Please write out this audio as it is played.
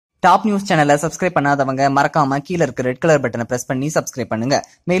Top news சேனலை subscribe பண்ணாதவங்க மறக்காம கீழ இருக்க ரெட் கலர் பட்டனை பிரஸ் பண்ணி சப்ஸ்கிரைப் பண்ணுங்க.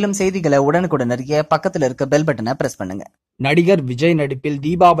 மேலும் செய்திகளை உடனுக்குடன் அறிய பக்கத்துல இருக்க பெல் பட்டனை பிரஸ் பண்ணுங்க. நடிகர் விஜய் நடிப்பில்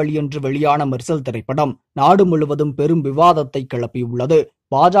தீபாவளியன்று வெளியான மெர்சல் திரைப்படம் நாடு முழுவதும் பெரும் விவாதத்தை கிளப்பியுள்ளது.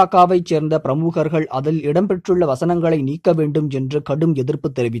 பாஜகவைச் சேர்ந்த பிரமுகர்கள் அதில் இடம்பெற்றுள்ள வசனங்களை நீக்க வேண்டும் என்று கடும்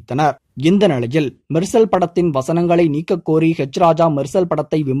எதிர்ப்பு தெரிவித்தனர். இந்த நிலையில் மெர்சல் படத்தின் வசனங்களை நீக்கக் கோரி ராஜா மெர்சல்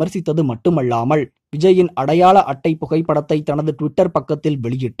படத்தை விமர்சித்தது மட்டுமல்லாமல் விஜயின் அடையாள அட்டை புகைப்படத்தை தனது ட்விட்டர் பக்கத்தில்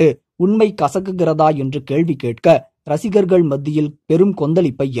வெளியிட்டு உண்மை கசக்குகிறதா என்று கேள்வி கேட்க ரசிகர்கள் மத்தியில் பெரும்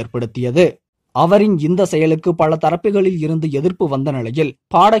கொந்தளிப்பை ஏற்படுத்தியது. அவரின் இந்த செயலுக்கு பல தரப்புகளில் இருந்து எதிர்ப்பு வந்த நிலையில்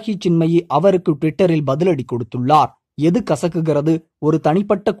பாடகி சின்மயி அவருக்கு ட்விட்டரில் பதிலடி கொடுத்துள்ளார். எது கசக்குகிறது? ஒரு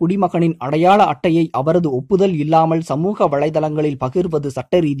தனிப்பட்ட குடிமகனின் அடையாள அட்டையை அவரது ஒப்புதல் இல்லாமல் சமூக வலைதளங்களில் பகிர்வது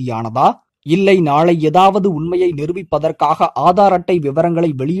சட்ட ரீதியானதா? இல்லை நாளை ஏதாவது உண்மையை நிரூபிப்பதற்காக ஆதார் அட்டை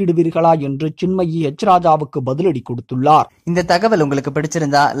விவரங்களை வெளியிடுவீர்களா என்று சின்மயி ராஜாவுக்கு பதிலடி கொடுத்துள்ளார். இந்த தகவல் உங்களுக்கு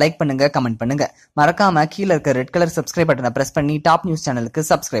பிடிச்சிருந்தா லைக் பண்ணுங்க, கமெண்ட் பண்ணுங்க. மறக்காம கீழ இருக்க ரெட் கலர் சப்ஸ்கிரைப் பட்டனை பிரஸ் பண்ணி டாப் நியூஸ் சேனலுக்கு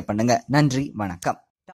சப்ஸ்கிரைப் பண்ணுங்க. நன்றி, வணக்கம்.